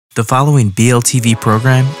The following BLTV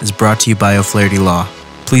program is brought to you by O'Flaherty Law.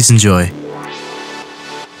 Please enjoy.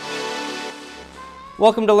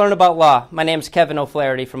 Welcome to Learn About Law. My name is Kevin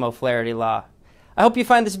O'Flaherty from O'Flaherty Law. I hope you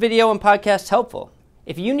find this video and podcast helpful.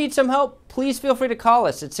 If you need some help, please feel free to call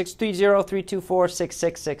us at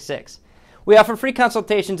 630-324-6666. We offer free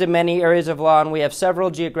consultations in many areas of law, and we have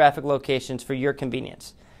several geographic locations for your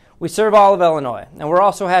convenience. We serve all of Illinois, and we're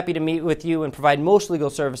also happy to meet with you and provide most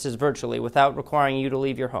legal services virtually without requiring you to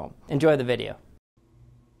leave your home. Enjoy the video.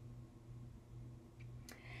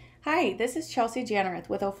 Hi, this is Chelsea Jannereth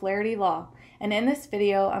with O'Flaherty Law, and in this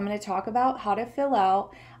video I'm going to talk about how to fill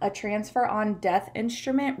out a transfer on death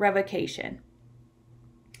instrument revocation.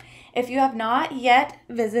 If you have not yet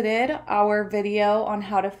visited our video on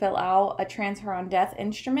how to fill out a transfer on death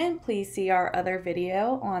instrument, please see our other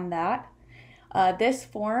video on that. This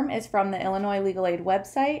form is from the Illinois Legal Aid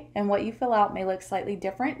website, and what you fill out may look slightly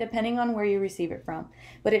different depending on where you receive it from,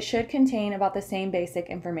 but it should contain about the same basic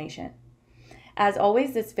information. As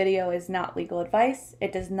always, this video is not legal advice.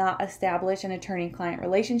 It does not establish an attorney-client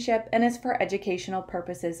relationship and is for educational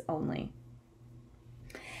purposes only.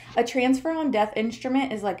 A transfer on death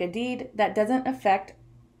instrument is like a deed that doesn't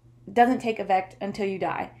take effect until you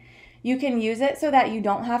die. You can use it so that you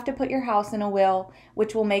don't have to put your house in a will,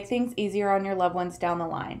 which will make things easier on your loved ones down the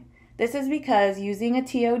line. This is because using a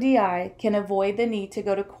TODI can avoid the need to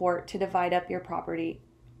go to court to divide up your property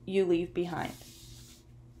you leave behind.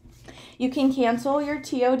 You can cancel your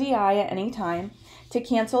TODI at any time. To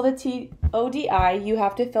cancel the TODI, you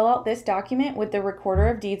have to fill out this document with the Recorder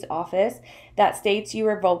of Deeds office that states you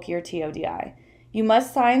revoke your TODI. You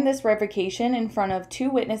must sign this revocation in front of two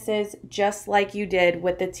witnesses, just like you did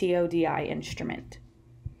with the TODI instrument.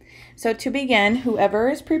 So to begin, whoever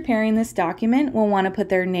is preparing this document will want to put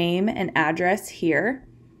their name and address here.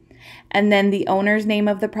 And then the owner's name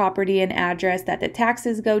of the property and address that the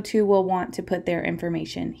taxes go to will want to put their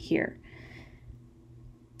information here.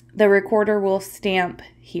 The recorder will stamp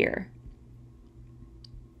here.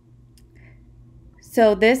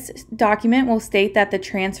 So this document will state that the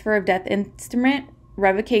transfer of death instrument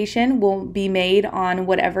revocation will be made on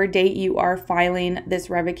whatever date you are filing this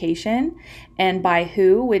revocation, and by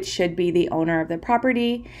who, which should be the owner of the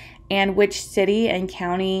property, and which city and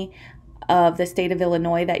county of the state of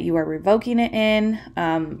Illinois that you are revoking it in.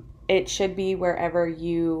 It should be wherever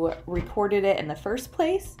you recorded it in the first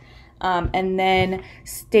place. And then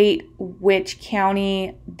state which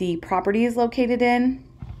county the property is located in.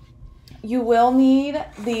 You will need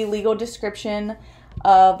the legal description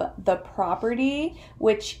of the property,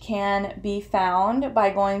 which can be found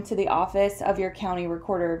by going to the office of your county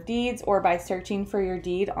recorder of deeds or by searching for your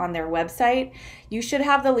deed on their website. You should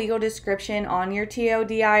have the legal description on your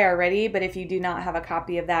TODI already, but if you do not have a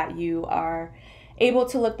copy of that, you are able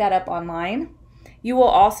to look that up online. You will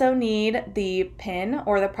also need the PIN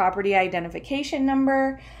or the property identification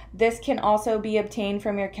number. This can also be obtained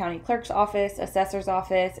from your county clerk's office, assessor's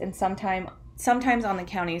office, and sometimes on the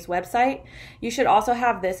county's website. You should also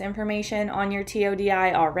have this information on your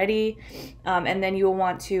TODI already, and then you will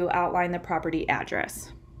want to outline the property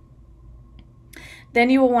address.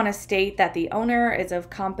 Then you will want to state that the owner is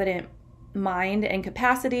of competent mind and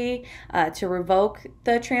capacity to revoke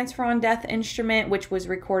the transfer on death instrument, which was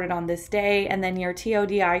recorded on this day, and then your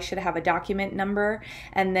TODI should have a document number,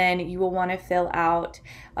 and then you will want to fill out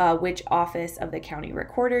which office of the county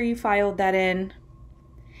recorder you filed that in.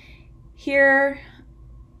 Here,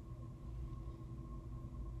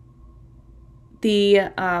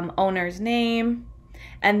 the owner's name,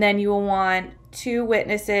 and then you will want two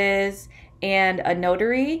witnesses and a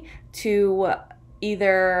notary to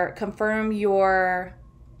either confirm your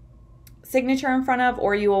signature in front of,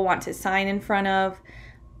 or you will want to sign in front of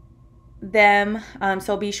them.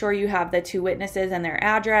 So be sure you have the two witnesses and their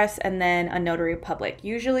address, and then a notary public.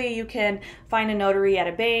 Usually you can find a notary at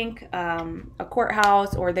a bank, a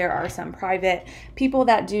courthouse, or there are some private people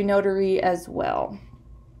that do notary as well.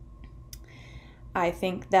 I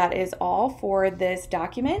think that is all for this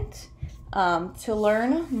document. To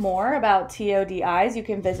learn more about TODIs, you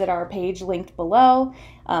can visit our page linked below.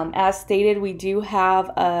 As stated, we do have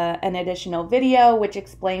an additional video which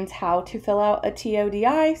explains how to fill out a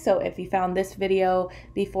TODI. So if you found this video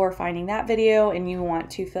before finding that video and you want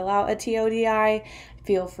to fill out a TODI,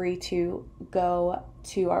 feel free to go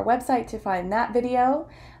to our website to find that video.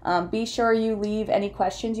 Be sure you leave any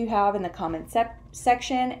questions you have in the comment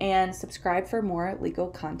section and subscribe for more legal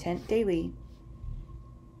content daily.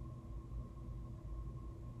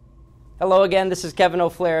 Hello again, this is Kevin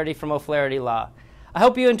O'Flaherty from O'Flaherty Law. I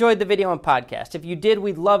hope you enjoyed the video and podcast. If you did,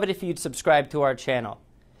 we'd love it if you'd subscribe to our channel.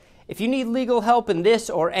 If you need legal help in this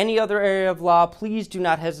or any other area of law, please do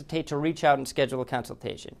not hesitate to reach out and schedule a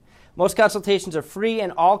consultation. Most consultations are free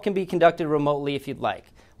and all can be conducted remotely if you'd like.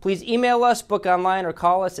 Please email us, book online, or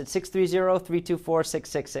call us at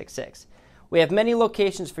 630-324-6666. We have many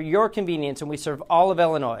locations for your convenience and we serve all of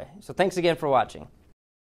Illinois. So thanks again for watching.